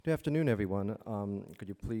Good afternoon, everyone. Could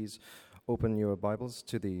you please open your Bibles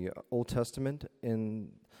to the Old Testament in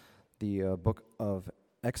the book of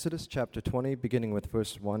Exodus, chapter 20, beginning with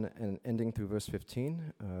verse 1 and ending through verse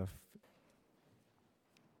 15.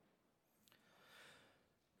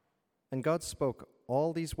 And God spoke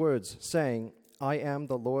all these words, saying, I am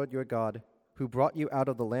the Lord your God, who brought you out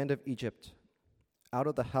of the land of Egypt, out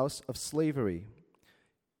of the house of slavery.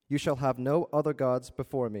 You shall have no other gods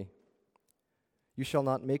before me. You shall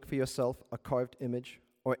not make for yourself a carved image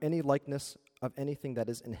or any likeness of anything that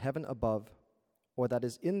is in heaven above, or that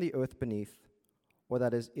is in the earth beneath, or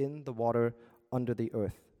that is in the water under the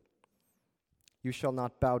earth. You shall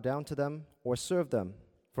not bow down to them or serve them,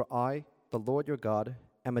 for I, the Lord your God,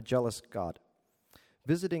 am a jealous God,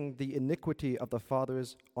 visiting the iniquity of the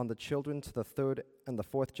fathers on the children to the third and the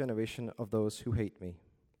fourth generation of those who hate me,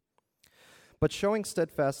 but showing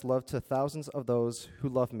steadfast love to thousands of those who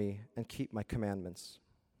love me and keep my commandments.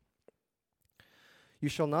 You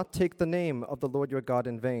shall not take the name of the Lord your God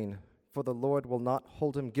in vain, for the Lord will not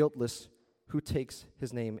hold him guiltless who takes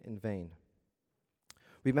his name in vain.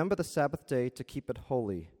 Remember the Sabbath day to keep it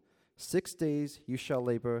holy. 6 days you shall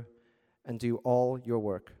labor and do all your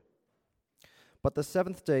work. But the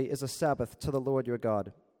seventh day is a Sabbath to the Lord your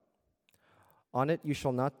God. On it you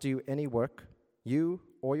shall not do any work, you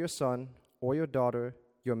or your son, or your daughter,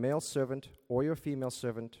 your male servant, or your female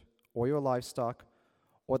servant, or your livestock,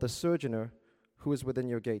 or the sojourner who is within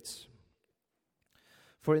your gates.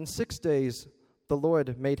 For in 6 days the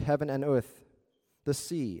Lord made heaven and earth, the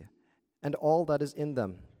sea, and all that is in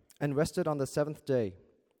them, and rested on the seventh day.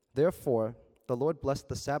 Therefore the Lord blessed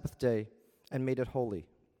the Sabbath day and made it holy.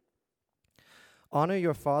 Honor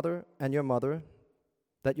your father and your mother,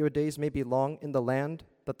 that your days may be long in the land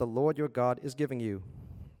that the Lord your God is giving you.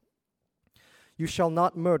 You shall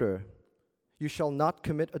not murder. You shall not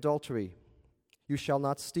commit adultery. You shall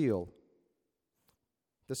not steal.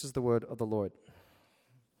 This is the word of the Lord.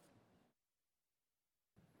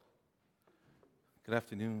 Good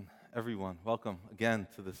afternoon, everyone. Welcome again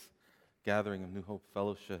to this gathering of New Hope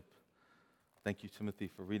Fellowship. Thank you, Timothy,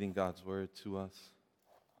 for reading God's word to us.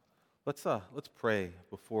 Let's pray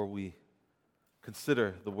before we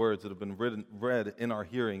consider the words that have been read in our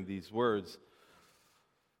hearing, these words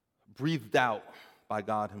breathed out by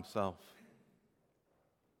God himself.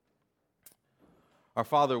 Our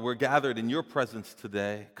Father, we're gathered in your presence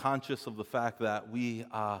today, conscious of the fact that we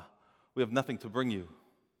have nothing to bring you.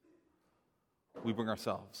 We bring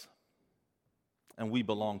ourselves, and we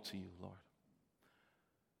belong to you, Lord.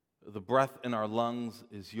 The breath in our lungs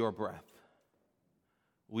is your breath.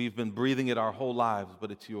 We've been breathing it our whole lives, but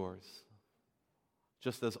it's yours.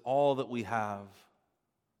 Just as all that we have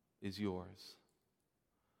is yours.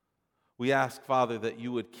 We ask, Father, that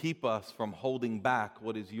you would keep us from holding back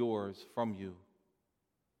what is yours from you.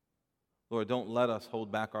 Lord, don't let us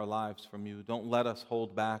hold back our lives from you. Don't let us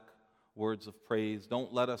hold back words of praise.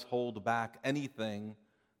 Don't let us hold back anything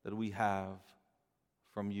that we have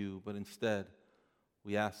from you. But instead,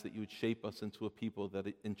 we ask that you would shape us into a people that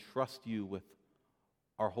entrust you with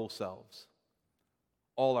our whole selves,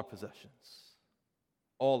 all our possessions,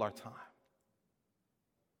 all our time.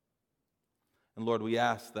 And Lord, we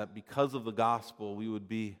ask that because of the gospel, we would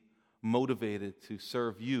be motivated to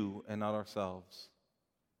serve you and not ourselves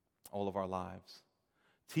all of our lives.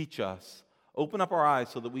 Teach us, open up our eyes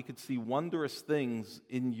so that we could see wondrous things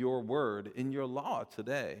in your word, in your law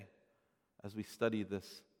today, as we study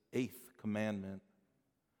this 8th commandment.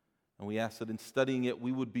 And we ask that in studying it,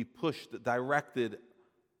 we would be pushed, directed,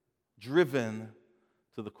 driven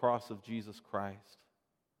to the cross of Jesus Christ,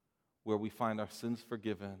 where we find our sins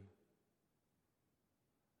forgiven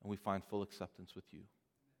and we find full acceptance with you.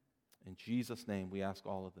 In Jesus' name, we ask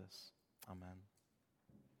all of this. Amen.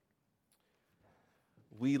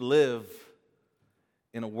 We live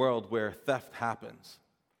in a world where theft happens.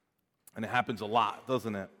 And it happens a lot,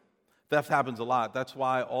 doesn't it? Theft happens a lot. That's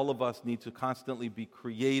why all of us need to constantly be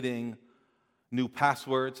creating new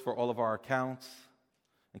passwords for all of our accounts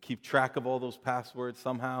and keep track of all those passwords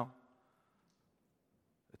somehow.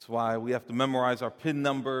 It's why we have to memorize our PIN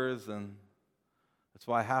numbers, and it's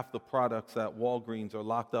why half the products at Walgreens are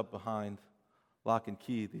locked up behind lock and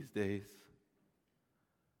key these days.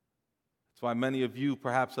 It's why many of you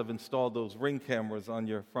perhaps have installed those Ring cameras on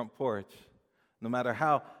your front porch. No matter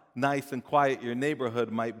how nice and quiet your neighborhood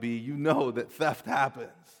might be, you know that theft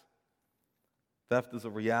happens. Theft is a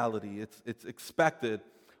reality. It's expected.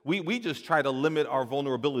 We just try to limit our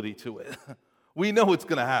vulnerability to it. We know it's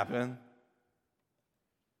going to happen.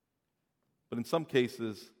 But in some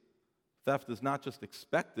cases, theft is not just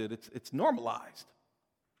expected, it's normalized.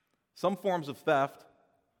 Some forms of theft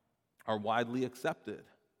are widely accepted.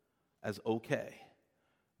 as okay,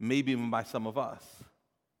 maybe even by some of us.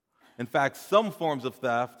 In fact, some forms of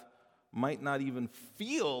theft might not even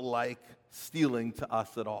feel like stealing to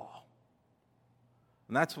us at all.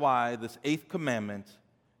 And that's why this 8th commandment,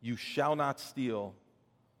 you shall not steal,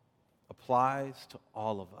 applies to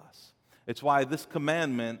all of us. It's why this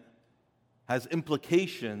commandment has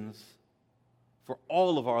implications for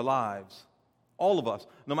all of our lives, all of us,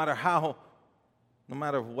 no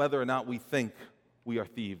matter whether or not we think we are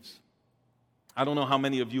thieves. I don't know how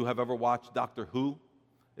many of you have ever watched Doctor Who.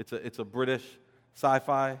 It's a British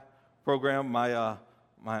sci-fi program. My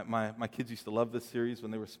kids used to love this series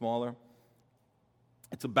when they were smaller.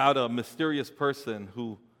 It's about a mysterious person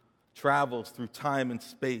who travels through time and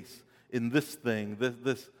space in this thing,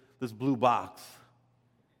 this blue box.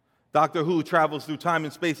 Doctor Who travels through time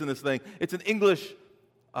and space in this thing. It's an English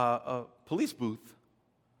police booth.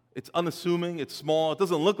 It's unassuming, it's small, it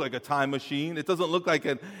doesn't look like a time machine, it doesn't look like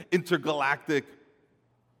an intergalactic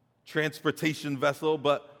transportation vessel,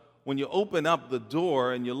 but when you open up the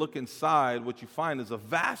door and you look inside, what you find is a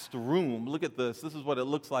vast room. Look at this. This is what it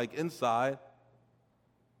looks like inside.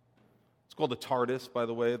 It's called the TARDIS, by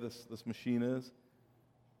the way, this machine is.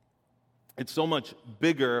 It's so much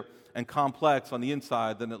bigger and complex on the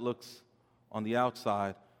inside than it looks on the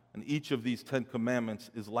outside. And each of these 10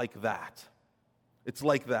 commandments is like that. It's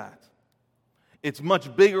like that. It's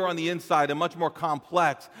much bigger on the inside and much more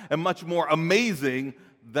complex and much more amazing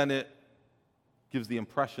than it gives the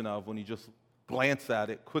impression of when you just glance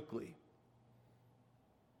at it quickly.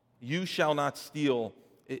 You shall not steal.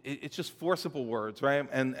 It's just 4 simple words, right?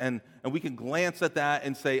 And we can glance at that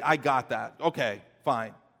and say, I got that. Okay,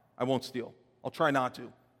 fine. I won't steal. I'll try not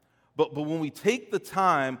to. But when we take the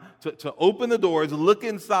time to open the doors, look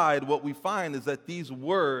inside, what we find is that these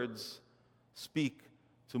words speak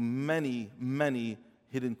to many, many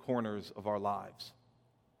hidden corners of our lives.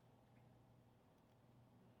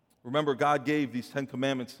 Remember, God gave these 10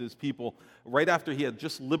 commandments to his people right after he had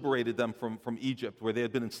just liberated them from Egypt, where they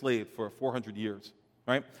had been enslaved for 400 years.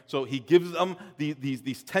 Right? So he gives them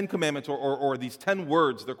these 10 commandments, or these 10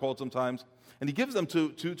 words, they're called sometimes, and he gives them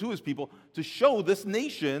to his people to show this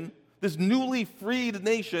nation, this newly freed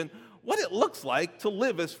nation, what it looks like to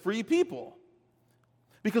live as free people.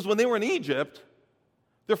 Because when they were in Egypt,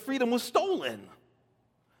 their freedom was stolen.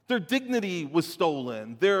 Their dignity was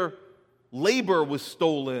stolen. Their labor was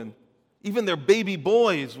stolen. Even their baby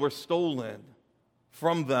boys were stolen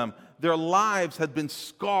from them. Their lives had been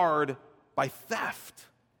scarred by theft.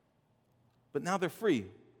 But now they're free.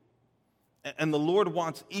 And the Lord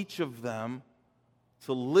wants each of them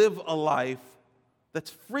to live a life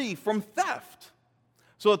that's free from theft,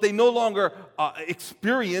 so that they no longer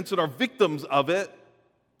experience and are victims of it,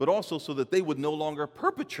 but also so that they would no longer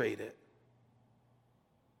perpetrate it.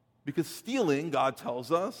 Because stealing, God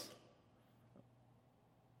tells us,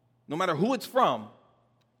 no matter who it's from,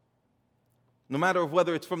 no matter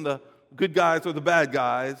whether it's from the good guys or the bad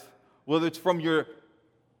guys, whether it's from your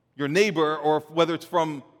neighbor or whether it's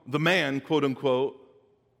from the man, quote unquote,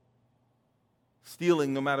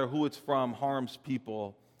 stealing, no matter who it's from, harms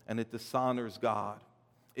people and it dishonors God.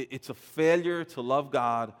 It's a failure to love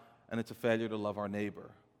God, and it's a failure to love our neighbor.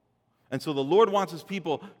 And so the Lord wants his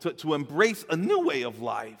people to embrace a new way of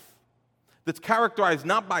life that's characterized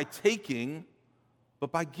not by taking,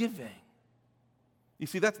 but by giving. You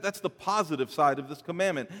see, that's the positive side of this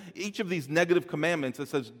commandment. Each of these negative commandments that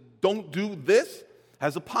says, don't do this,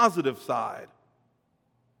 has a positive side.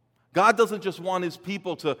 God doesn't just want his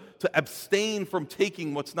people to abstain from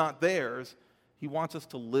taking what's not theirs. He wants us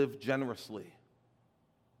to live generously.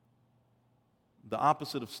 The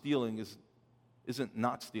opposite of stealing isn't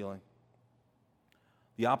not stealing.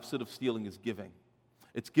 The opposite of stealing is giving.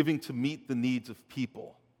 It's giving to meet the needs of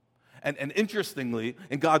people. And interestingly,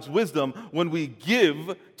 in God's wisdom, when we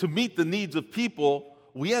give to meet the needs of people,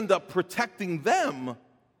 we end up protecting them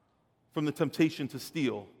from the temptation to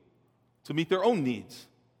steal, to meet their own needs.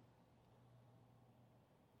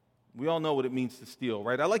 We all know what it means to steal,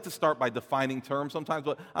 right? I like to start by defining terms sometimes,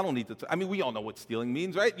 but I don't need to. We all know what stealing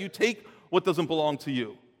means, right? You take what doesn't belong to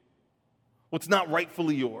you, what's not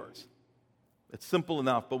rightfully yours. It's simple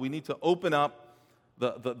enough, but we need to open up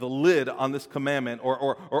the lid on this commandment,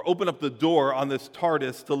 or open up the door on this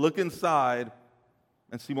TARDIS to look inside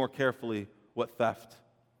and see more carefully what theft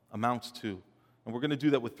amounts to. And we're going to do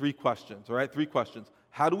that with 3 questions, all right? 3 questions.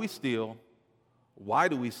 How do we steal? Why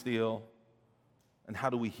do we steal? And how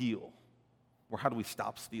do we heal? Or how do we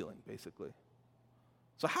stop stealing, basically?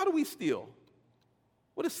 So how do we steal?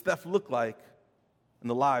 What does theft look like in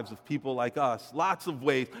the lives of people like us? Lots of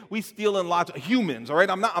ways. We steal in lots of humans, all right?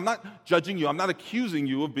 I'm not judging you. I'm not accusing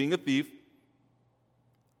you of being a thief.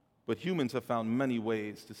 But humans have found many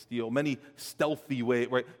ways to steal, many stealthy ways,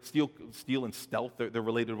 right? Steal and stealth, they're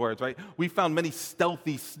related words, right? We found many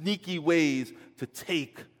stealthy, sneaky ways to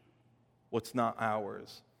take what's not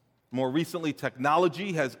ours. More recently,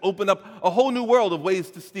 technology has opened up a whole new world of ways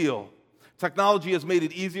to steal. Technology has made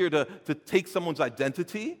it easier to take someone's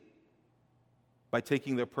identity by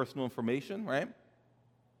taking their personal information, right?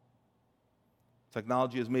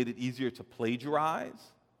 Technology has made it easier to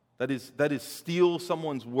plagiarize. That is, steal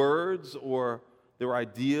someone's words or their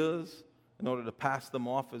ideas in order to pass them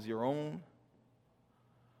off as your own.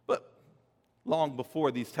 But long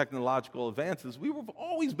before these technological advances, we've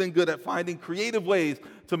always been good at finding creative ways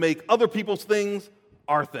to make other people's things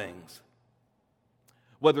our things.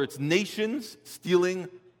 Whether it's nations stealing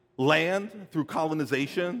land through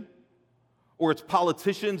colonization, or it's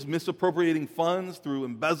politicians misappropriating funds through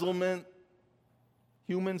embezzlement,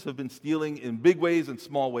 humans have been stealing in big ways and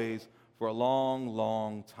small ways for a long,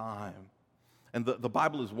 long time. And the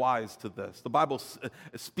Bible is wise to this. The Bible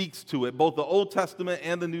speaks to it. Both the Old Testament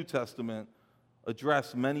and the New Testament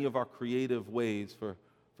address many of our creative ways for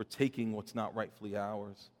taking what's not rightfully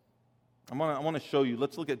ours. I want to show you,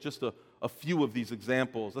 let's look at just a few of these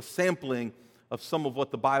examples, a sampling of some of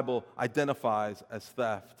what the Bible identifies as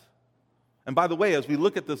theft. And by the way, as we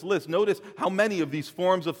look at this list, notice how many of these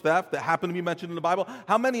forms of theft that happen to be mentioned in the Bible,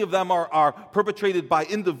 how many of them are perpetrated by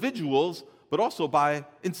individuals, but also by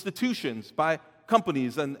institutions, by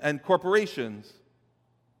companies and corporations.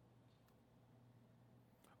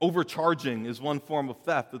 Overcharging is one form of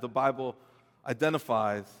theft that the Bible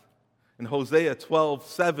identifies. In Hosea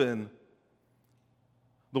 12:7,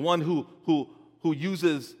 the one who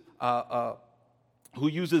uses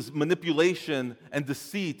manipulation and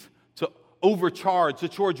deceit to overcharge, to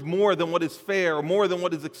charge more than what is fair, or more than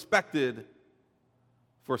what is expected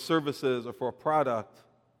for services or for a product.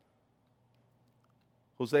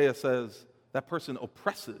 Hosea says that person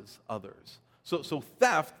oppresses others. So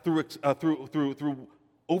theft through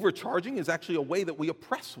overcharging is actually a way that we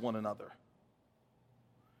oppress one another.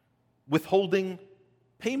 Withholding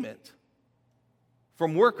payment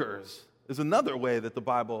from workers is another way that the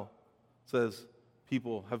Bible says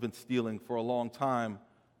people have been stealing for a long time.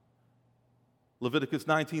 Leviticus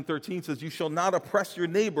 19:13 says, "You shall not oppress your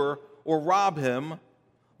neighbor or rob him.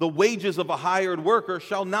 The wages of a hired worker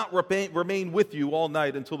shall not remain with you all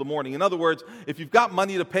night until the morning." In other words, if you've got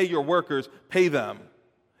money to pay your workers, pay them.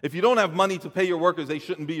 If you don't have money to pay your workers, they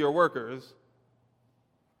shouldn't be your workers.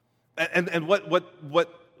 And what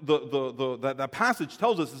that passage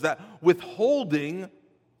tells us is that withholding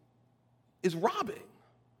is robbing.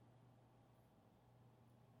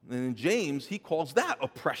 And in James, he calls that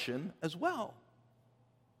oppression as well.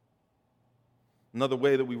 Another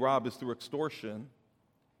way that we rob is through extortion.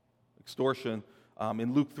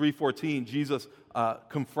 In Luke 3:14, Jesus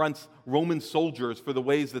confronts Roman soldiers for the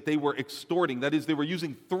ways that they were extorting. That is, they were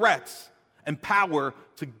using threats and power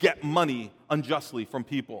to get money unjustly from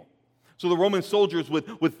people. So the Roman soldiers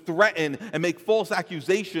would threaten and make false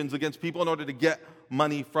accusations against people in order to get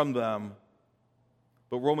money from them.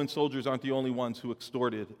 But Roman soldiers aren't the only ones who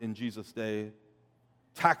extorted in Jesus' day.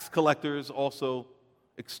 Tax collectors also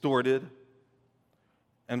extorted,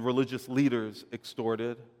 and religious leaders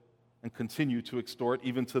extorted and continue to extort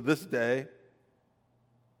even to this day.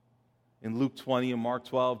 In Luke 20 and Mark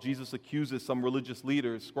 12, Jesus accuses some religious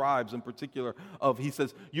leaders, scribes in particular, he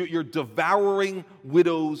says, you're devouring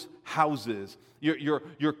widows' houses.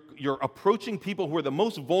 You're approaching people who are the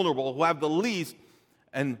most vulnerable, who have the least,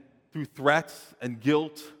 and through threats and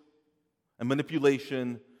guilt and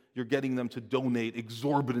manipulation, you're getting them to donate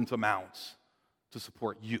exorbitant amounts to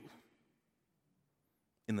support you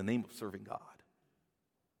in the name of serving God.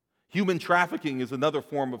 Human trafficking is another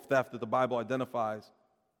form of theft that the Bible identifies.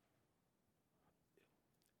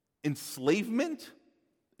 Enslavement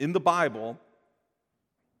in the Bible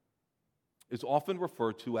is often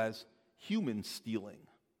referred to as human stealing.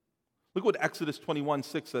 Look what Exodus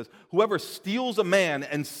 21:6 says. "Whoever steals a man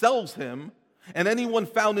and sells him, and anyone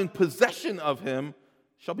found in possession of him,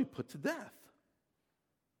 shall be put to death."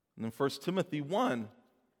 And in 1 Timothy 1,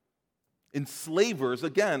 enslavers,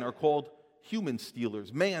 again, are called human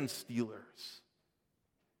stealers, man stealers.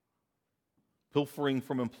 Pilfering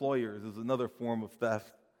from employers is another form of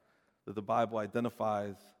theft that the Bible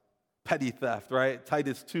identifies. Petty theft, right?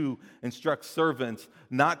 Titus 2 instructs servants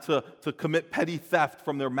not to commit petty theft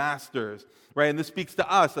from their masters, right? And this speaks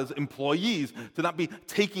to us as employees to not be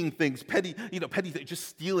taking things, petty things, just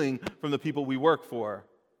stealing from the people we work for,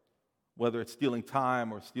 whether it's stealing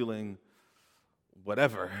time or stealing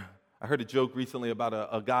whatever. I heard a joke recently about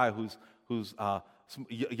a guy whose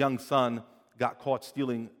young son got caught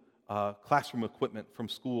stealing classroom equipment from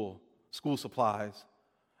school supplies.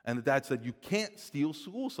 And the dad said, "You can't steal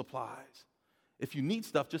school supplies. If you need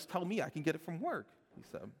stuff, just tell me. I can get it from work," he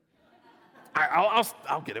said.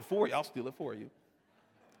 I'll get it for you. I'll steal it for you.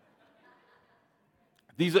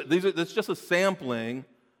 That's just a sampling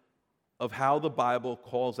of how the Bible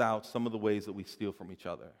calls out some of the ways that we steal from each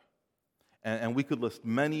other. And we could list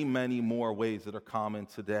many, many more ways that are common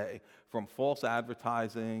today, from false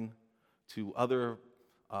advertising to other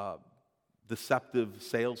deceptive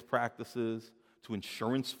sales practices to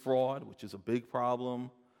insurance fraud, which is a big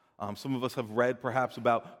problem. Some of us have read perhaps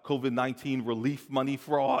about COVID-19 relief money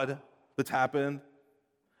fraud that's happened.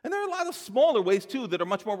 And there are a lot of smaller ways, too, that are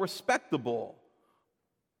much more respectable,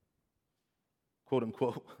 quote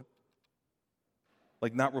unquote,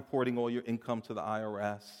 like not reporting all your income to the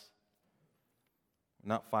IRS,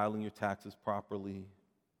 not filing your taxes properly.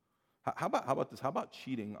 How about this? How about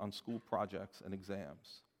cheating on school projects and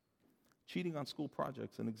exams? Cheating on school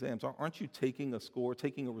projects and exams. Aren't you taking a score,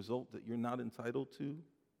 taking a result that you're not entitled to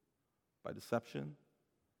by deception?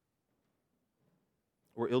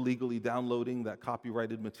 Or illegally downloading that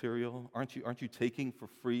copyrighted material? Aren't you taking for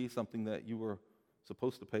free something that you were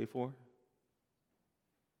supposed to pay for?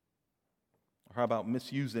 Or how about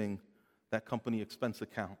misusing that company expense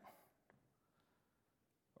account?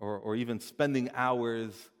 Or even spending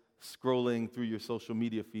hours scrolling through your social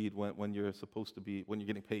media feed when you're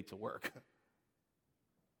getting paid to work.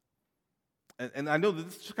 And I know that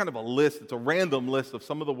this is just kind of a list, it's a random list of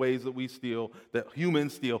some of the ways that we steal, that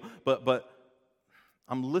humans steal, but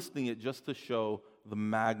I'm listing it just to show the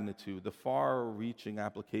magnitude, the far-reaching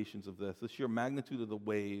applications of this, the sheer magnitude of the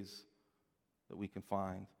ways that we can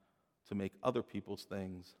find to make other people's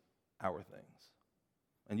things our things.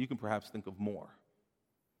 And you can perhaps think of more.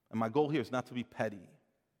 And my goal here is not to be petty,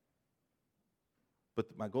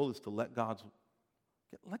 but my goal is to let God's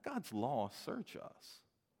law search us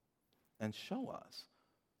and show us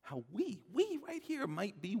how we right here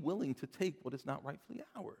might be willing to take what is not rightfully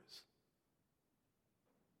ours.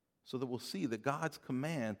 So that we'll see that God's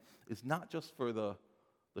command is not just for the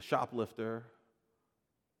shoplifter,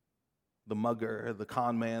 the mugger, the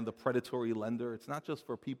con man, the predatory lender. It's not just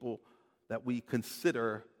for people that we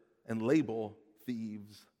consider and label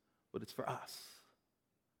thieves, but it's for us.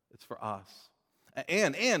 It's for us.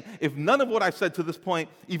 And if none of what I've said to this point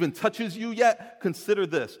even touches you yet, consider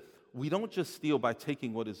this. We don't just steal by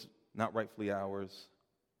taking what is not rightfully ours.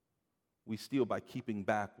 We steal by keeping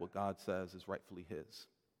back what God says is rightfully His.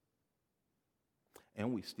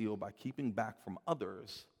 And we steal by keeping back from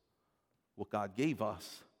others what God gave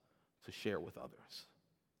us to share with others.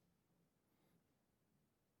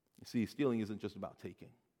 You see, stealing isn't just about taking.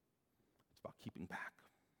 It's about keeping back,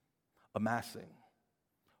 amassing,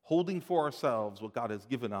 holding for ourselves what God has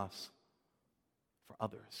given us for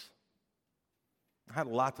others. I had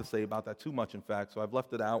a lot to say about that, too much, in fact, so I've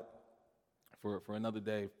left it out for another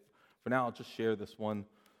day. For now, I'll just share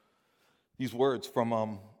these words from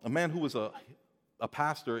a man who was a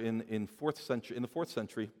pastor in the 4th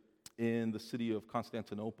century in the city of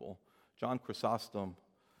Constantinople. John Chrysostom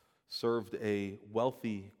served a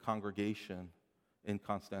wealthy congregation in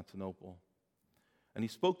Constantinople. And he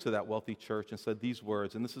spoke to that wealthy church and said these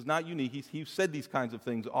words, and this is not unique. He said these kinds of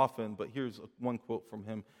things often, but here's one quote from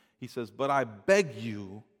him. He says, "But I beg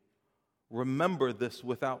you, remember this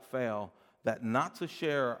without fail, that not to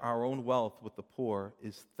share our own wealth with the poor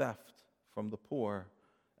is theft from the poor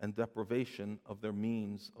and deprivation of their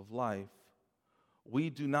means of life.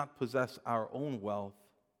 We do not possess our own wealth,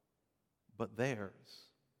 but theirs."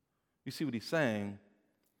 You see what he's saying?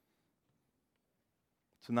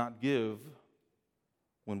 To not give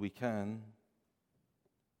when we can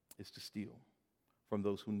is to steal from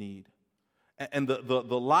those who need. And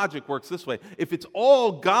the logic works this way. If it's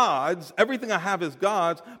all God's, everything I have is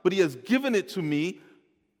God's, but He has given it to me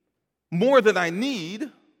more than I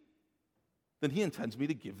need, then He intends me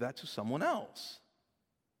to give that to someone else.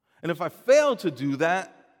 And if I fail to do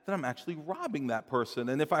that, then I'm actually robbing that person.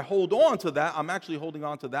 And if I hold on to that, I'm actually holding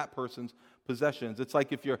on to that person's possessions. It's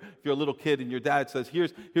like if you're a little kid and your dad says,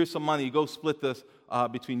 here's some money, go split this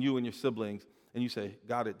between you and your siblings. And you say,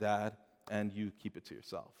 "Got it, Dad," and you keep it to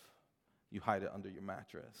yourself. You hide it under your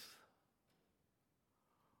mattress.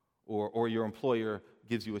 Or your employer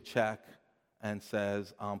gives you a check and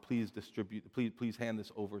says, please hand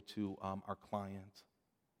this over to our client.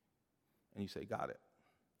 And you say, "Got it."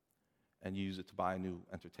 And you use it to buy a new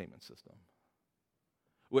entertainment system.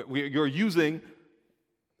 You're using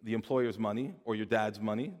the employer's money or your dad's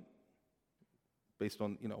money, based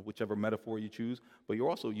on whichever metaphor you choose, but you're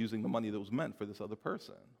also using the money that was meant for this other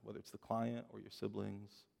person, whether it's the client or your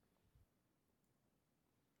siblings.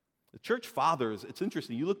 The church fathers, it's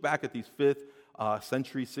interesting. You look back at these 5th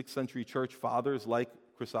century, 6th century church fathers like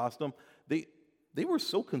Chrysostom, they were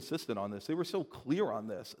so consistent on this. They were so clear on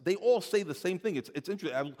this. They all say the same thing. It's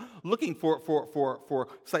interesting. I'm looking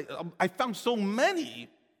I found so many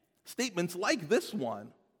statements like this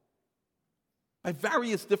one by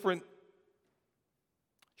various different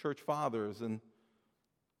church fathers, and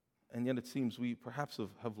yet it seems we perhaps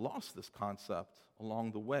have lost this concept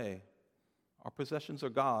along the way. Our possessions are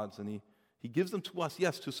God's, and He gives them to us,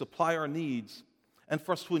 yes, to supply our needs and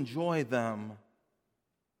for us to enjoy them,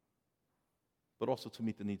 but also to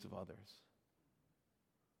meet the needs of others.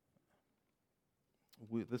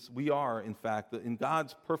 We are, in fact, in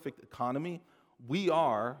God's perfect economy,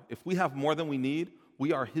 if we have more than we need,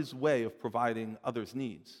 we are His way of providing others'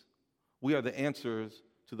 needs. We are the answers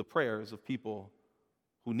to the prayers of people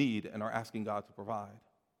who need and are asking God to provide.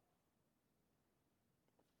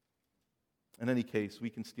 In any case, we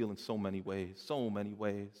can steal in so many ways.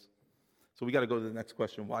 So we got to go to the next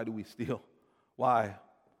question. Why do we steal? Why?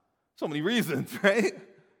 So many reasons, right?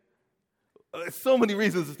 So many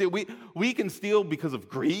reasons to steal. We can steal because of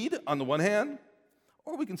greed on the one hand,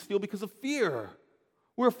 or we can steal because of fear.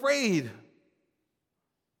 We're afraid.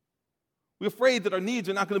 We're afraid that our needs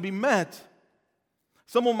are not going to be met.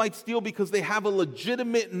 Someone might steal because they have a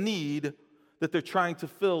legitimate need that they're trying to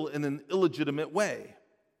fill in an illegitimate way.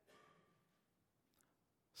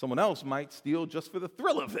 Someone else might steal just for the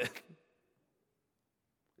thrill of it.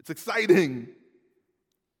 It's exciting.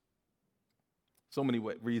 So many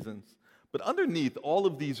reasons. But underneath all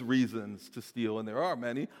of these reasons to steal, and there are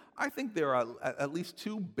many, I think there are at least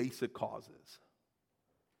 2 basic causes.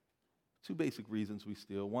 2 basic reasons we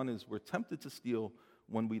steal. One is we're tempted to steal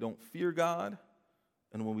when we don't fear God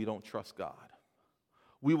and when we don't trust God.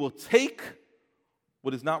 We will take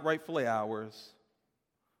what is not rightfully ours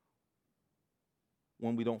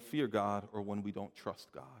when we don't fear God or when we don't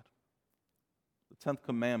trust God. The 10th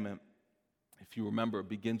commandment, if you remember,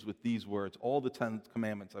 begins with these words. All the 10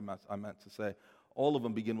 commandments, I meant to say, all of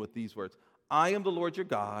them begin with these words. I am the Lord your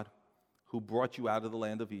God who brought you out of the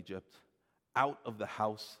land of Egypt, out of the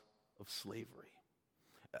house of slavery.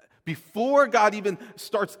 Before God even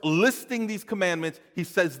starts listing these commandments, He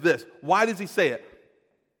says this. Why does He say it?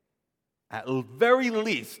 At the very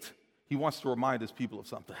least, He wants to remind His people of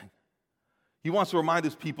something. He wants to remind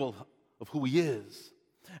His people of who He is.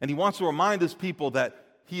 And He wants to remind His people that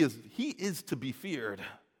He is to be feared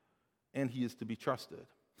and He is to be trusted.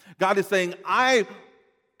 God is saying, I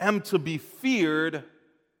am to be feared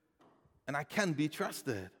and I can be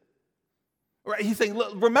trusted. Right? He's saying,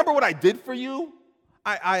 look, remember what I did for you?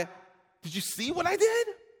 Did you see what I did?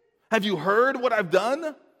 Have you heard what I've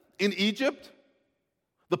done in Egypt?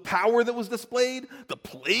 The power that was displayed, the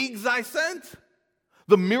plagues I sent,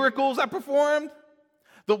 the miracles I performed,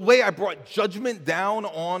 the way I brought judgment down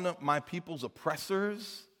on my people's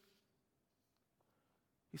oppressors.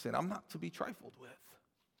 He said, I'm not to be trifled with.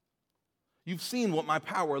 You've seen what my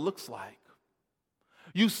power looks like.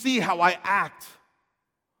 You see how I act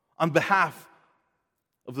on behalf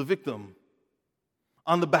of the victim,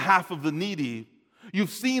 on the behalf of the needy. You've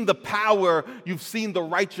seen the power, you've seen the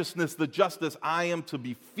righteousness, the justice. I am to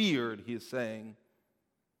be feared, he is saying.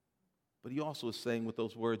 But he also is saying with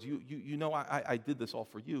those words, you know, I did this all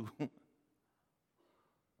for you.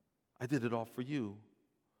 I did it all for you.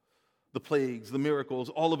 The plagues, the miracles,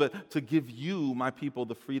 all of it to give you, my people,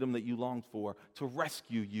 the freedom that you longed for, to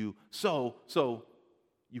rescue you, so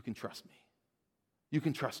you can trust me. You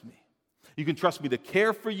can trust me. You can trust me to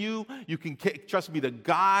care for you. You can trust me to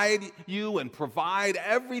guide you and provide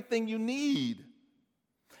everything you need.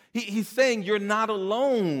 He's saying you're not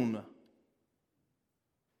alone,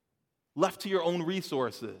 left to your own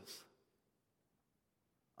resources.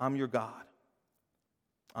 I'm your God.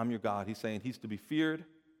 I'm your God. He's saying he's to be feared.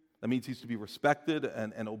 That means he's to be respected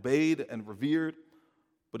and obeyed and revered,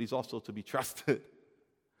 but he's also to be trusted.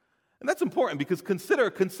 And that's important because consider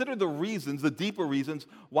the reasons, the deeper reasons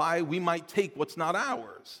why we might take what's not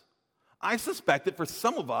ours. I suspect that for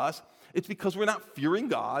some of us, it's because we're not fearing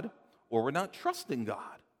God or we're not trusting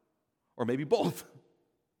God, or maybe both.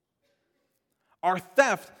 Our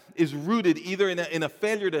theft is rooted either in a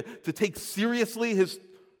failure to take seriously his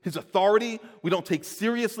authority. We don't take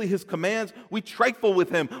seriously his commands. We trifle with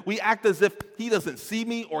him. We act as if he doesn't see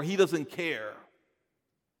me or he doesn't care.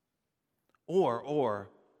 Or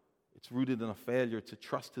it's rooted in a failure to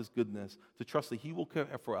trust his goodness, to trust that he will care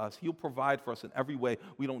for us. He'll provide for us in every way.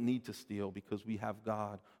 We don't need to steal because we have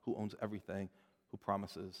God who owns everything, who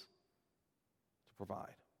promises to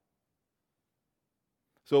provide.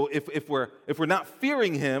 So if we're not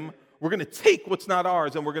fearing him, we're going to take what's not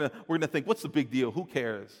ours and we're going to think, what's the big deal? Who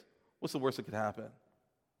cares? What's the worst that could happen?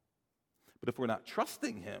 But if we're not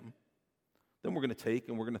trusting him, then we're going to take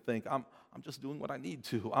and we're going to think, I'm just doing what I need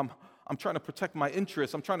to. I'm trying to protect my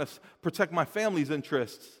interests. I'm trying to protect my family's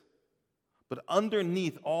interests. But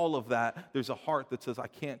underneath all of that, there's a heart that says, I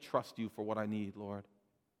can't trust you for what I need, Lord.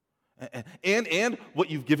 And what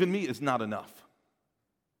you've given me is not enough.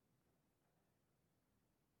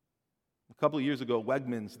 A couple of years ago,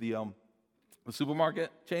 Wegmans, the supermarket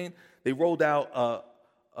chain, they rolled out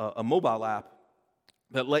a mobile app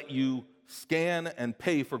that let you scan and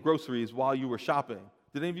pay for groceries while you were shopping.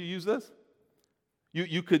 Did any of you use this?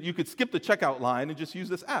 You could skip the checkout line and just use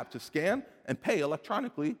this app to scan and pay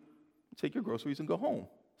electronically, take your groceries and go home.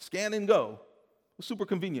 Scan and go. It was super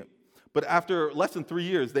convenient. But after less than 3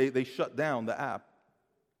 years, they shut down the app,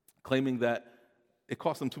 claiming that it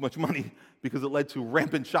cost them too much money because it led to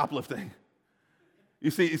rampant shoplifting.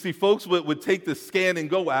 You see, folks would take the scan and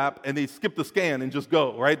go app and they skip the scan and just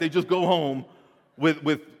go, right? They just go home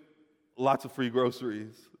with lots of free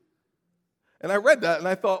groceries. And I read that and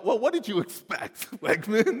I thought, well, what did you expect,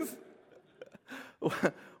 Wegmans?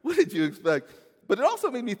 What did you expect? But it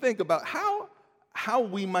also made me think about how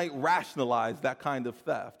we might rationalize that kind of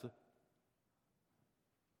theft.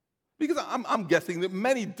 Because I'm guessing that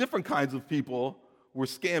many different kinds of people were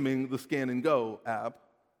scamming the Scan and Go app.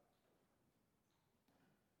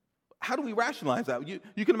 How do we rationalize that?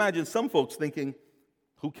 You can imagine some folks thinking,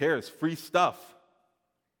 who cares? Free stuff.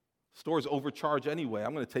 Stores overcharge anyway.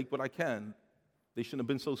 I'm going to take what I can. They shouldn't have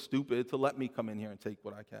been so stupid to let me come in here and take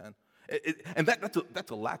what I can. And that's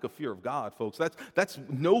a lack of fear of God, folks. That's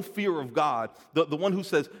no fear of God. The one who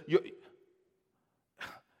says,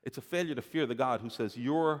 it's a failure to fear the God who says,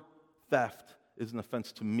 your theft is an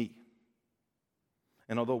offense to me.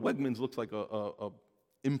 And although Wegmans looks like a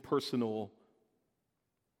impersonal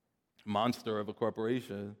monster of a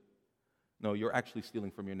corporation, no, you're actually stealing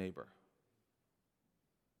from your neighbor.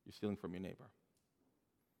 You're stealing from your neighbor.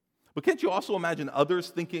 But can't you also imagine others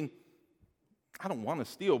thinking, I don't want to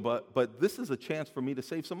steal, but this is a chance for me to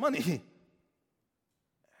save some money.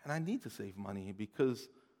 And I need to save money because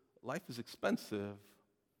life is expensive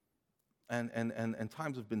and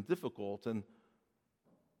times have been difficult. And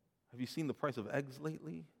have you seen the price of eggs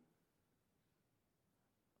lately?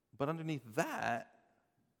 But underneath that,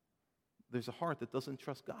 there's a heart that doesn't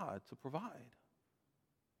trust God to provide.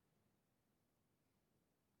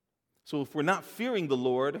 So if we're not fearing the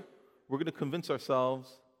Lord, we're going to convince ourselves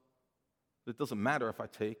that it doesn't matter if I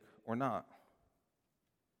take or not.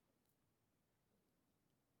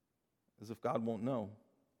 As if God won't know.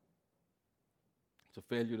 It's a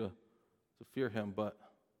failure to fear him,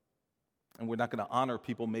 and we're not going to honor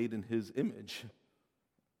people made in his image.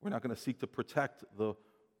 We're not going to seek to protect the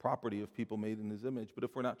property of people made in his image. But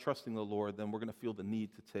if we're not trusting the Lord, then we're going to feel the need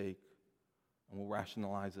to take, and we'll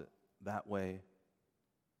rationalize it that way.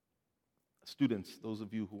 Students, those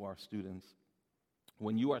of you who are students,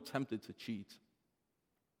 when you are tempted to cheat,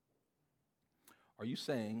 are you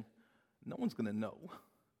saying, no one's going to know?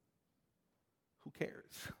 Who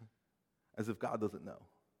cares? As if God doesn't know.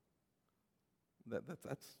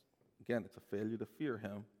 That's again, it's a failure to fear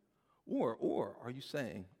him. Or are you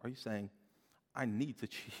saying, I need to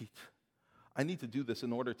cheat. I need to do this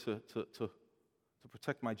in order to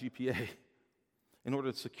protect my GPA, in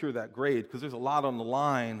order to secure that grade, because there's a lot on the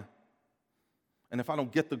line. And if I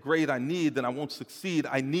don't get the grade I need, then I won't succeed.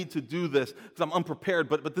 I need to do this because I'm unprepared,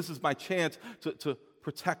 but this is my chance to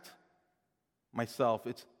protect myself.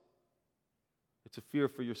 It's a fear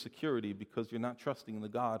for your security because you're not trusting in the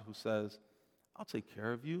God who says, I'll take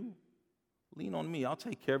care of you. Lean on me. I'll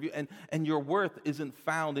take care of you. And your worth isn't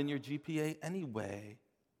found in your GPA anyway.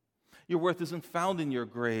 Your worth isn't found in your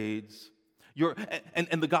grades.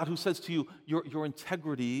 And the God who says to you, your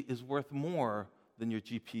integrity is worth more than your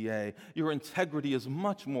GPA. Your integrity is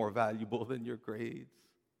much more valuable than your grades.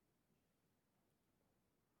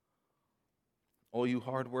 All you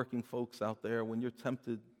hardworking folks out there, when you're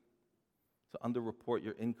tempted to underreport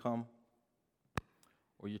your income,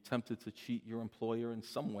 or you're tempted to cheat your employer in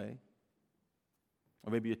some way,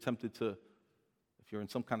 or maybe you're tempted to, if you're in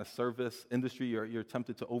some kind of service industry, you're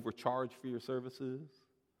tempted to overcharge for your services,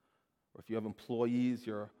 or if you have employees,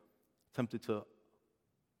 you're tempted to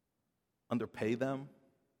underpay them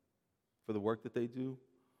for the work that they do.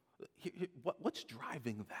 What's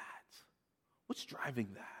driving that? What's driving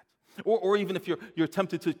that? Or even if you're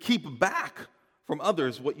tempted to keep back from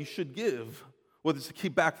others what you should give, whether it's to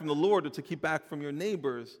keep back from the Lord or to keep back from your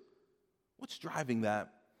neighbors, what's driving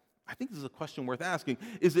that? I think this is a question worth asking.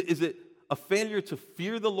 Is it a failure to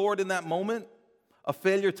fear the Lord in that moment? A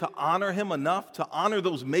failure to honor him enough to honor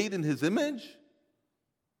those made in his image?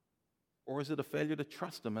 Or is it a failure to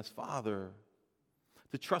trust him as Father?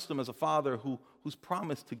 To trust him as a Father who's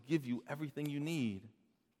promised to give you everything you need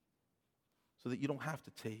so that you don't have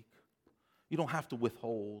to take. You don't have to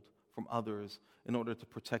withhold from others in order to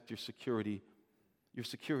protect your security. Your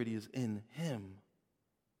security is in him.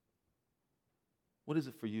 What is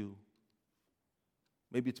it for you?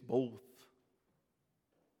 Maybe it's both.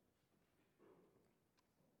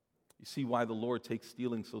 You see why the Lord takes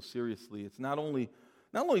stealing so seriously. It's not only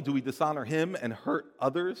do we dishonor him and hurt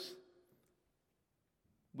others,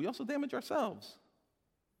 we also damage ourselves.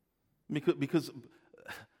 Because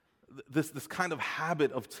this kind of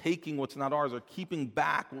habit of taking what's not ours or keeping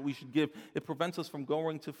back what we should give, it prevents us from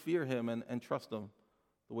going to fear him and trust him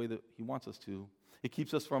the way that he wants us to. It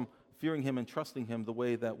keeps us from fearing him and trusting him the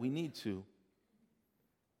way that we need to.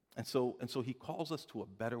 And so he calls us to a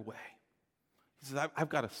better way. He says, I've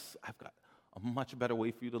got a much better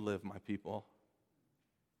way for you to live, my people.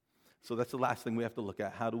 So that's the last thing we have to look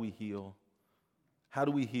at. How do we heal? How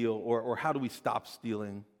do we heal, or how do we stop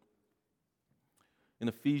stealing? In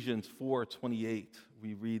Ephesians 4:28,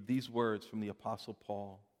 we read these words from the Apostle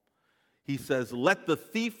Paul. He says, "Let the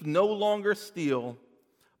thief no longer steal,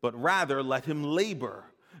 but rather let him labor,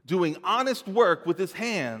 doing honest work with his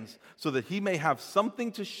hands, so that he may have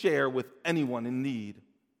something to share with anyone in need."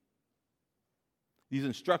 These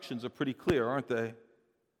instructions are pretty clear, aren't they?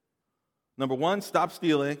 Number one, stop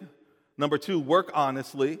stealing. Number two, work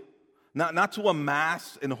honestly. Not to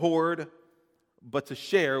amass and hoard, but to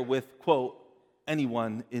share with, quote,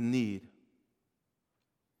 anyone in need.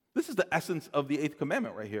 This is the essence of the eighth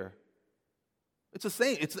commandment right here. It's the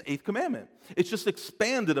same. It's the eighth commandment. It's just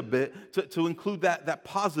expanded a bit to include that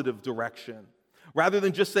positive direction. Rather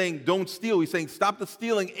than just saying, don't steal, he's saying, stop the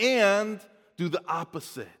stealing and do the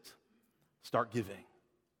opposite. Start giving.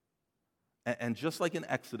 And just like in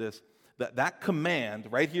Exodus, that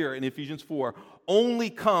command right here in Ephesians 4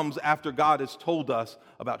 only comes after God has told us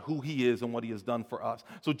about who he is and what he has done for us.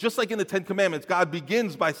 So just like in the Ten Commandments, God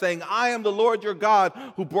begins by saying, I am the Lord your God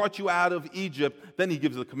who brought you out of Egypt. Then he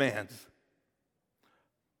gives the commands.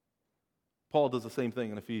 Paul does the same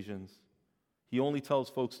thing in Ephesians. He only tells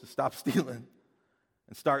folks to stop stealing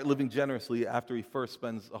and start living generously after he first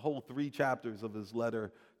spends a whole 3 chapters of his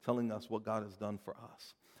letter telling us what God has done for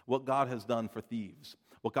us, what God has done for thieves,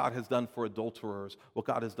 what God has done for adulterers, what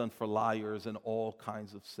God has done for liars and all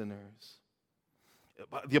kinds of sinners.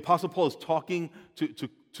 The Apostle Paul is talking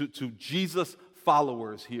to Jesus'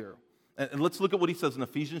 followers here. And let's look at what he says in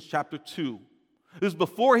Ephesians chapter 2. This is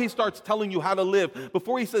before he starts telling you how to live,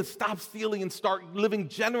 before he says stop stealing and start living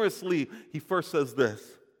generously. He first says this,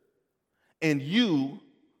 and you,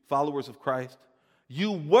 followers of Christ,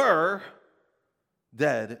 you were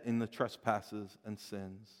dead in the trespasses and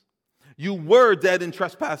sins. You were dead in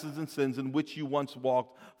trespasses and sins in which you once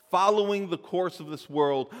walked, following the course of this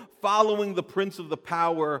world, following the prince of the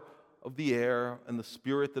power of the air and the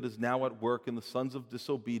spirit that is now at work in the sons of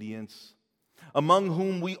disobedience, among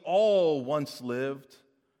whom we all once lived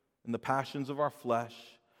in the passions of our flesh,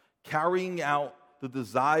 carrying out the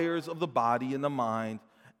desires of the body and the mind,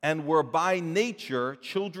 and were by nature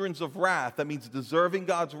children of wrath. That means deserving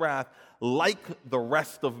God's wrath like the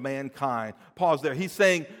rest of mankind. Pause there. He's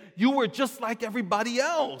saying, you were just like everybody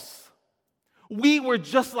else. We were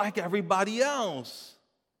just like everybody else.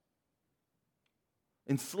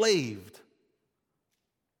 Enslaved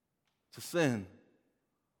to sin,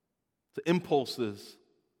 to impulses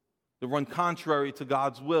that run contrary to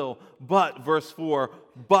God's will. But, verse 4,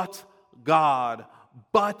 but God,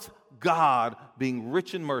 being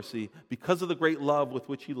rich in mercy, because of the great love with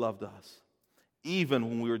which he loved us, even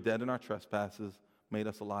when we were dead in our trespasses, made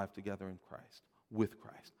us alive together in Christ, with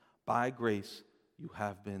Christ. By grace you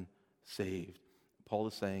have been saved. Paul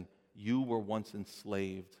is saying, you were once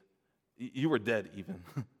enslaved. You were dead even.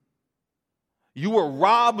 You were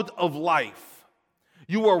robbed of life.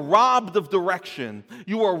 You were robbed of direction.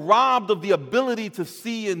 You were robbed of the ability to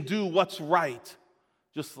see and do what's right,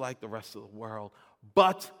 just like the rest of the world.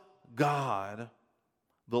 But God,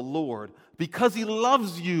 the Lord, because he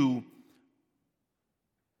loves you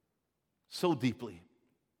so deeply,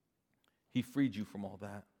 he freed you from all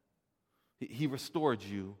that. He restored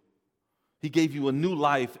you. He gave you a new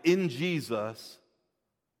life in Jesus.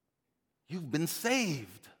 You've been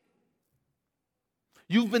saved.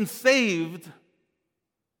 You've been saved.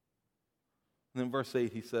 And in verse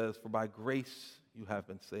 8 he says, for by grace you have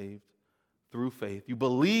been saved through faith. You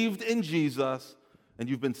believed in Jesus and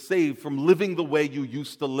you've been saved from living the way you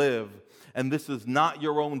used to live. And this is not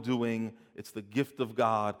your own doing. It's the gift of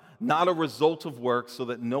God, not a result of works, so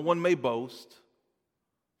that no one may boast.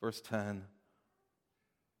 Verse 10,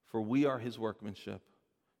 for we are his workmanship,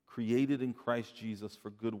 created in Christ Jesus for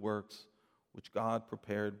good works, which God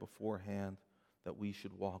prepared beforehand that we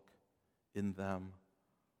should walk in them.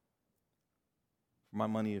 For my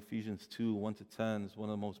money, Ephesians 2, 1-10 is one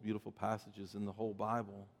of the most beautiful passages in the whole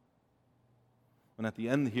Bible. And at the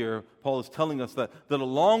end here, Paul is telling us that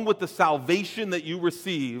along with the salvation that you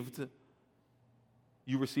received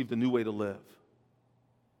a new way to live.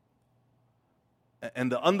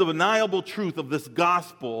 And the undeniable truth of this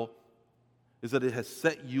gospel is that it has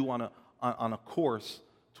set you on a course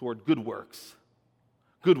toward good works.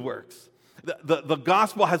 Good works. The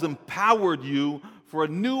gospel has empowered you for a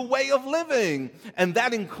new way of living, and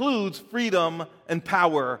that includes freedom and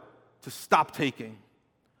power to stop taking,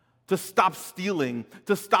 to stop stealing,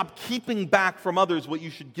 to stop keeping back from others what you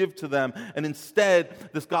should give to them, and instead,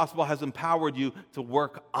 this gospel has empowered you to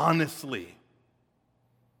work honestly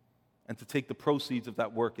and to take the proceeds of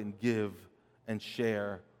that work and give and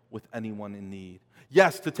share with anyone in need.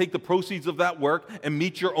 Yes, to take the proceeds of that work and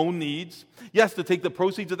meet your own needs. Yes, to take the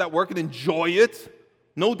proceeds of that work and enjoy it.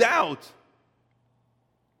 No doubt.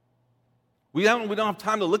 We don't have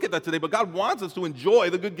time to look at that today, but God wants us to enjoy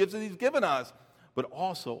the good gifts that He's given us. But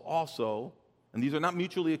also, and these are not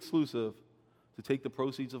mutually exclusive, to take the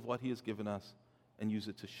proceeds of what He has given us and use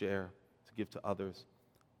it to share, to give to others.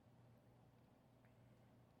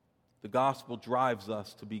 The gospel drives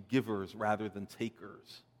us to be givers rather than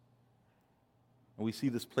takers. And we see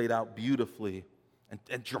this played out beautifully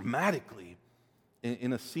and dramatically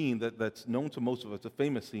in a scene that's known to most of us, a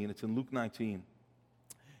famous scene. It's in Luke 19.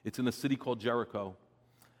 It's in a city called Jericho,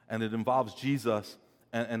 and it involves Jesus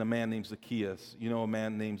and a man named Zacchaeus. You know a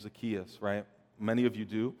man named Zacchaeus, right? Many of you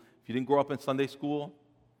do. If you didn't grow up in Sunday school,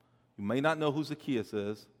 you may not know who Zacchaeus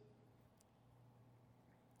is.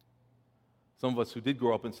 Some of us who did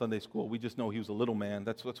grow up in Sunday school, we just know he was a little man.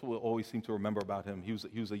 That's what we always seem to remember about him. He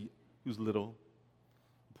was little.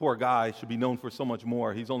 Poor guy should be known for so much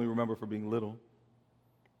more. He's only remembered for being little.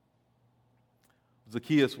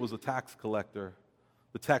 Zacchaeus was a tax collector.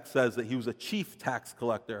 The text says that he was a chief tax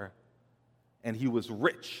collector, and he was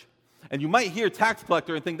rich. And you might hear tax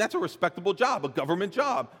collector and think that's a respectable job, a government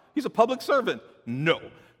job. He's a public servant. No.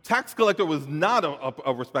 Tax collector was not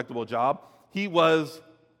a respectable job. He was,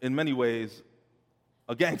 in many ways,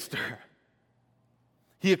 a gangster.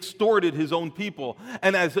 He extorted his own people.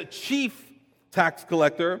 And as a chief tax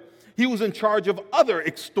collector, he was in charge of other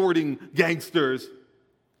extorting gangsters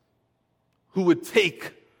who would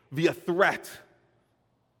take via threat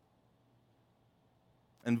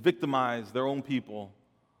and victimize their own people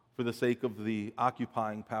for the sake of the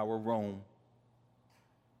occupying power, Rome.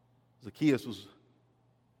 Zacchaeus was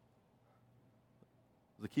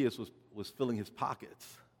filling his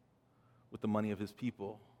pockets with the money of his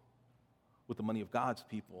people, with the money of God's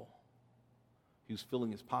people. He was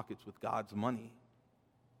filling his pockets with God's money.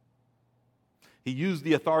 He used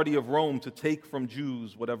the authority of Rome to take from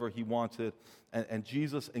Jews whatever he wanted, and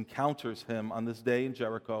Jesus encounters him on this day in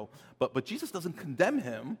Jericho. But Jesus doesn't condemn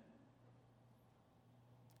him.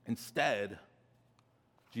 Instead,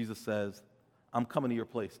 Jesus says, I'm coming to your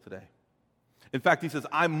place today. In fact, he says,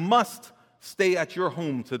 I must stay at your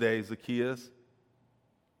home today, Zacchaeus.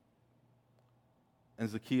 And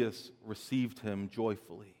Zacchaeus received him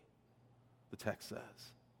joyfully, the text says.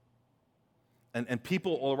 And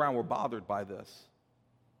people all around were bothered by this.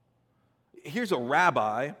 Here's a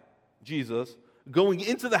rabbi, Jesus, going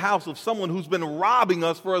into the house of someone who's been robbing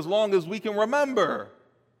us for as long as we can remember.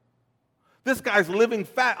 This guy's living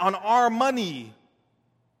fat on our money.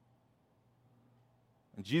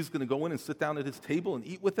 And Jesus is going to go in and sit down at his table and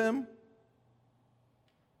eat with him?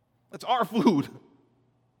 That's our food.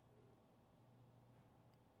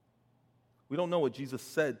 We don't know what Jesus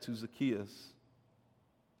said to Zacchaeus.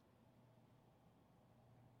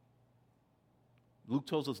 Luke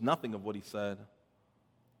tells us nothing of what he said.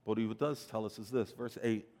 But what he does tell us is this, verse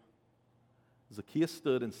 8. Zacchaeus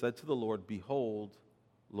stood and said to the Lord, Behold,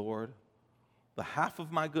 Lord, the half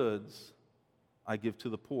of my goods I give to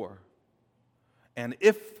the poor. And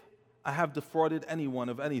if I have defrauded anyone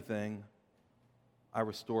of anything, I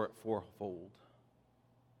restore it fourfold.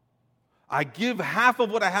 I give half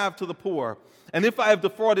of what I have to the poor. And if I have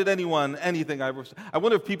defrauded anyone anything, I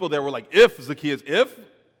wonder if people there were like, if, Zacchaeus, if?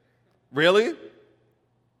 Really?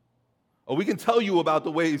 Oh, we can tell you about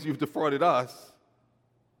the ways you've defrauded us.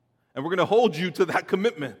 And we're going to hold you to that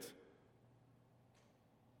commitment.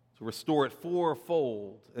 To restore it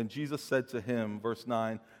fourfold. And Jesus said to him, verse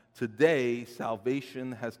 9, Today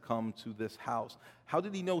salvation has come to this house. How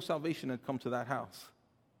did he know salvation had come to that house?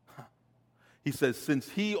 He says, since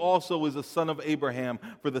he also is a son of Abraham,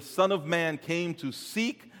 for the Son of Man came to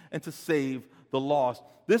seek and to save the lost.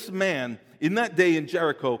 This man, in that day in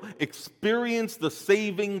Jericho, experienced the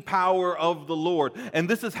saving power of the Lord. And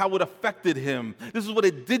this is how it affected him. This is what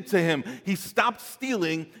it did to him. He stopped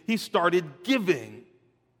stealing. He started giving.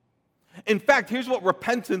 In fact, here's what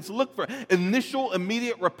repentance looked for. Initial,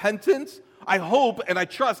 immediate repentance. I hope and I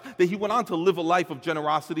trust that he went on to live a life of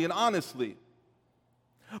generosity and honesty.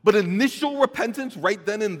 But initial repentance right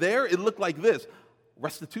then and there, it looked like this: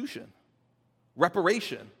 restitution,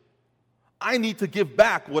 reparation. I need to give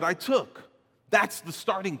back what I took. That's the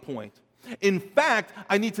starting point. In fact,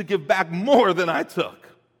 I need to give back more than I took.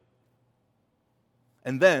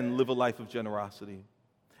 And then live a life of generosity.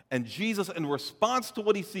 And Jesus, in response to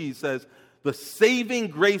what he sees, says, the saving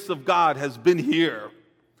grace of God has been here.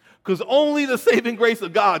 Because only the saving grace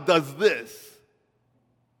of God does this.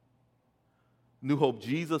 New Hope,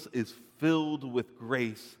 Jesus is filled with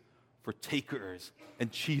grace for takers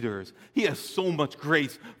and cheaters. He has so much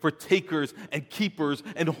grace for takers and keepers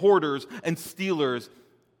and hoarders and stealers.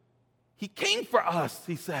 He came for us,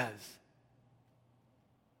 he says.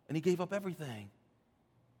 And he gave up everything.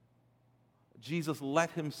 Jesus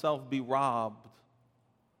let himself be robbed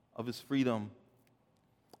of his freedom.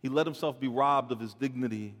 He let himself be robbed of his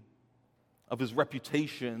dignity, of his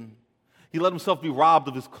reputation. He let himself be robbed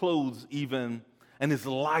of his clothes even, and his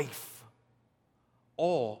life.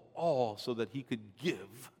 All so that he could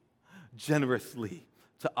give generously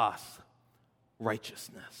to us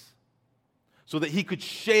righteousness. So that he could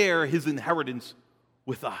share his inheritance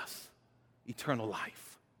with us, eternal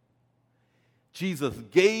life. Jesus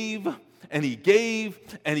gave, and he gave,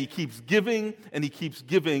 and he keeps giving, and he keeps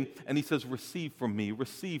giving, and he says, receive from me,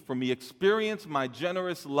 experience my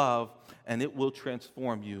generous love, and it will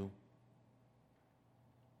transform you.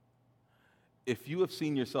 If you have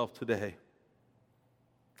seen yourself today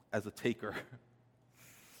as a taker,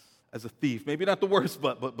 as a thief, maybe not the worst,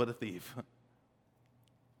 but a thief,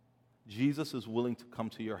 Jesus is willing to come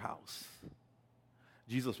to your house.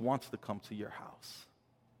 Jesus wants to come to your house.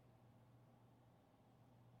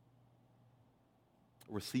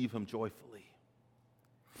 Receive him joyfully.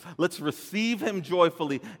 Let's receive him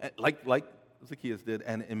joyfully, like Zacchaeus did,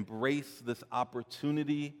 and embrace this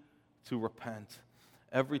opportunity to repent.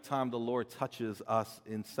 Every time the Lord touches us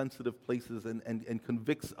in sensitive places and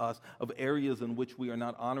convicts us of areas in which we are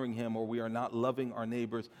not honoring him or we are not loving our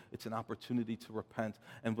neighbors, it's an opportunity to repent.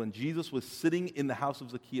 And when Jesus was sitting in the house of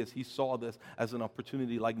Zacchaeus, he saw this as an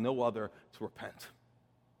opportunity like no other to repent.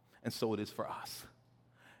 And so it is for us.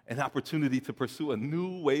 An opportunity to pursue a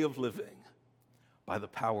new way of living by the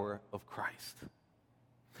power of Christ.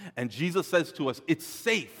 And Jesus says to us, it's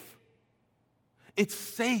safe. It's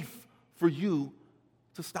safe for you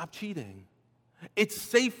to stop cheating. It's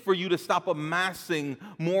safe for you to stop amassing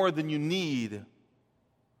more than you need.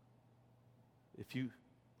 If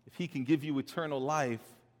he can give you eternal life,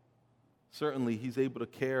 certainly he's able to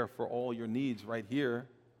care for all your needs right here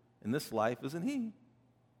in this life, isn't he?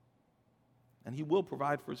 And he will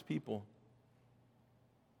provide for his people.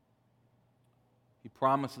 He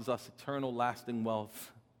promises us eternal, lasting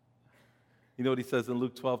wealth. You know what he says in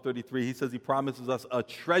Luke 12:33? He says he promises us a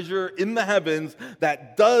treasure in the heavens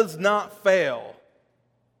that does not fail,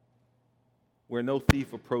 where no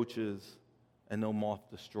thief approaches and no moth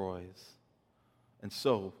destroys. And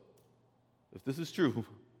so, if this is true,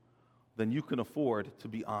 then you can afford to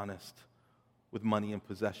be honest with money and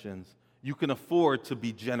possessions. You can afford to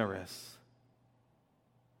be generous.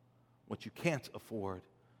 What you can't afford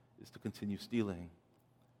is to continue stealing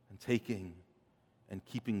and taking and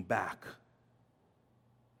keeping back.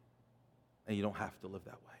 And you don't have to live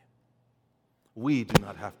that way. We do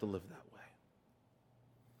not have to live that way.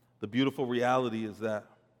 The beautiful reality is that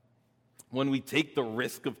when we take the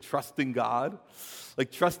risk of trusting God,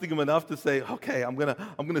 like trusting him enough to say, okay, I'm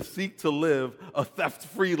gonna seek to live a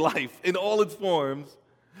theft-free life in all its forms,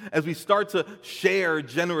 as we start to share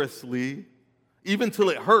generously, even till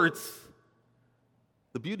it hurts,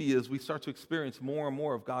 the beauty is we start to experience more and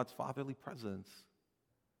more of God's fatherly presence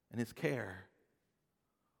and his care.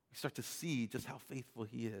 We start to see just how faithful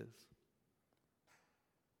he is.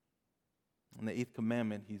 In the 8th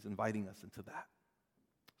commandment, he's inviting us into that.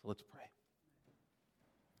 So let's pray.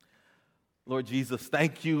 Lord Jesus,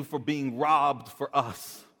 thank you for being robbed for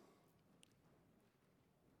us.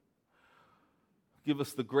 Give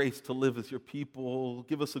us the grace to live as your people.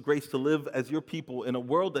 Give us the grace to live as your people in a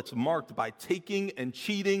world that's marked by taking and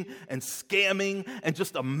cheating and scamming and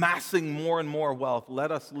just amassing more and more wealth.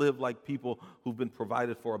 Let us live like people who've been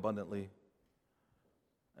provided for abundantly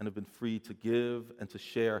and have been free to give and to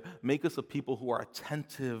share. Make us a people who are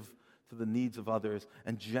attentive to the needs of others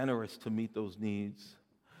and generous to meet those needs.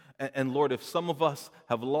 And Lord, if some of us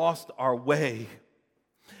have lost our way,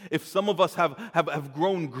 if some of us have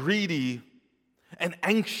grown greedy and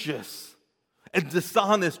anxious and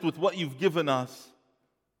dishonest with what you've given us,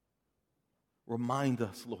 remind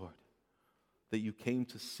us, Lord, that you came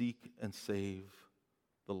to seek and save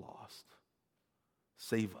the lost.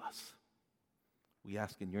 Save us. We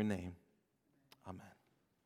ask in your name. Amen.